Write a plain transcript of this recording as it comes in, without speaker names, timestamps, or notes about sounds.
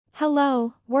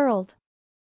Hello, world.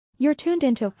 You're tuned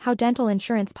into How Dental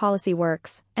Insurance Policy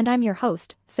Works, and I'm your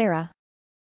host, Sarah.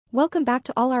 Welcome back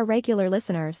to all our regular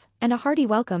listeners, and a hearty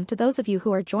welcome to those of you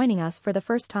who are joining us for the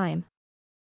first time.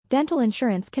 Dental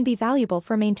insurance can be valuable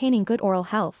for maintaining good oral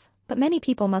health, but many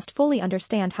people must fully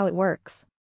understand how it works.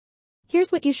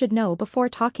 Here's what you should know before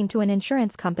talking to an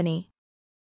insurance company.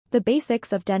 The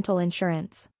basics of dental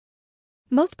insurance.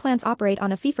 Most plans operate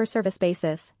on a fee-for-service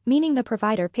basis, meaning the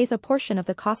provider pays a portion of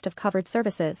the cost of covered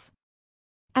services.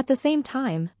 At the same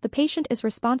time, the patient is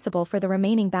responsible for the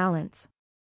remaining balance.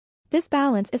 This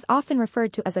balance is often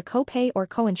referred to as a copay or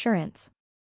coinsurance.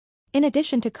 In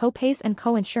addition to copays and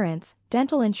coinsurance,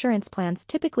 dental insurance plans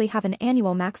typically have an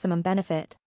annual maximum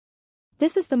benefit.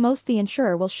 This is the most the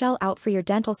insurer will shell out for your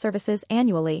dental services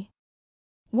annually.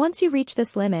 Once you reach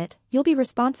this limit, you'll be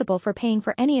responsible for paying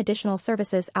for any additional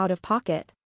services out of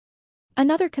pocket.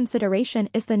 Another consideration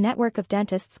is the network of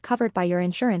dentists covered by your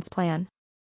insurance plan.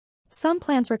 Some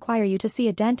plans require you to see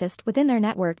a dentist within their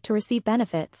network to receive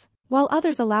benefits, while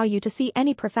others allow you to see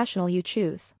any professional you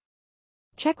choose.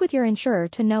 Check with your insurer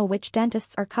to know which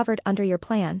dentists are covered under your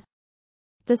plan.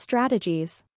 The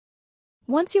strategies.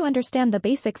 Once you understand the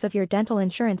basics of your dental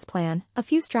insurance plan, a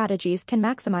few strategies can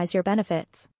maximize your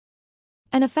benefits.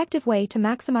 An effective way to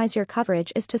maximize your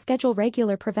coverage is to schedule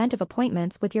regular preventive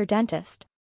appointments with your dentist.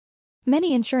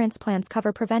 Many insurance plans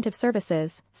cover preventive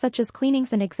services, such as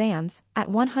cleanings and exams, at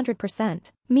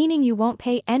 100%, meaning you won't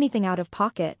pay anything out of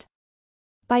pocket.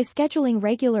 By scheduling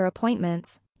regular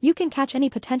appointments, you can catch any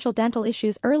potential dental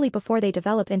issues early before they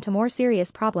develop into more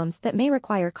serious problems that may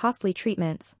require costly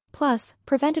treatments. Plus,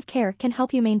 preventive care can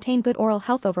help you maintain good oral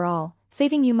health overall,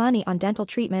 saving you money on dental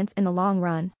treatments in the long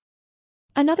run.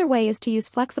 Another way is to use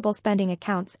flexible spending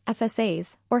accounts,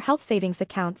 FSAs, or health savings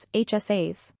accounts,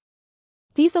 HSAs.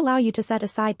 These allow you to set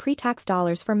aside pre-tax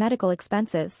dollars for medical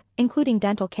expenses, including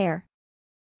dental care.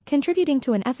 Contributing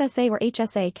to an FSA or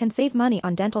HSA can save money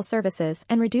on dental services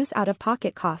and reduce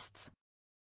out-of-pocket costs.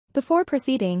 Before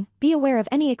proceeding, be aware of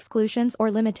any exclusions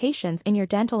or limitations in your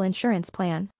dental insurance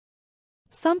plan.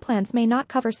 Some plans may not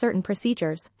cover certain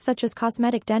procedures, such as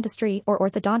cosmetic dentistry or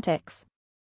orthodontics.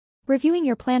 Reviewing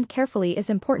your plan carefully is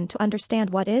important to understand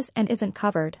what is and isn't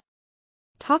covered.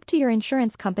 Talk to your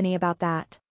insurance company about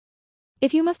that.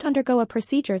 If you must undergo a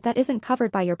procedure that isn't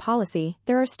covered by your policy,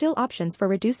 there are still options for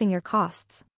reducing your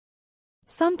costs.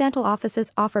 Some dental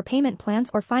offices offer payment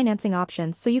plans or financing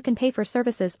options so you can pay for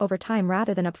services over time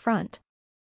rather than upfront.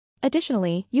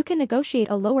 Additionally, you can negotiate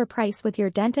a lower price with your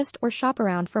dentist or shop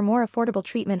around for more affordable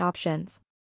treatment options.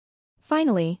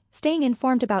 Finally, staying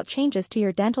informed about changes to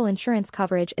your dental insurance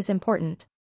coverage is important.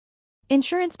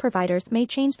 Insurance providers may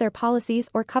change their policies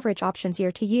or coverage options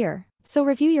year to year, so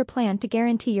review your plan to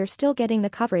guarantee you're still getting the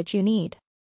coverage you need.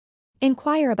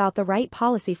 Inquire about the right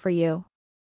policy for you.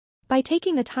 By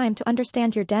taking the time to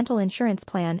understand your dental insurance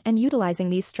plan and utilizing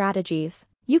these strategies,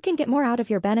 you can get more out of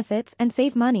your benefits and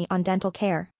save money on dental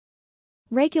care.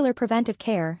 Regular preventive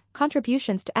care,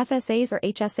 contributions to FSAs or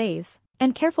HSAs,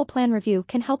 and careful plan review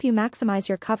can help you maximize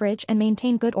your coverage and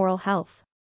maintain good oral health.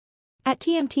 At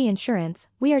TMT Insurance,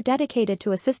 we are dedicated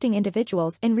to assisting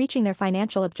individuals in reaching their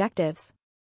financial objectives.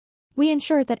 We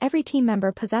ensure that every team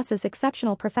member possesses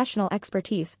exceptional professional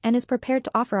expertise and is prepared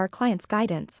to offer our clients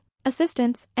guidance,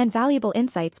 assistance, and valuable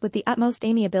insights with the utmost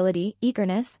amiability,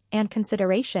 eagerness, and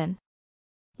consideration.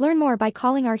 Learn more by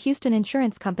calling our Houston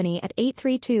Insurance Company at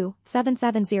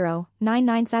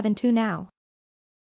 832-770-9972 now.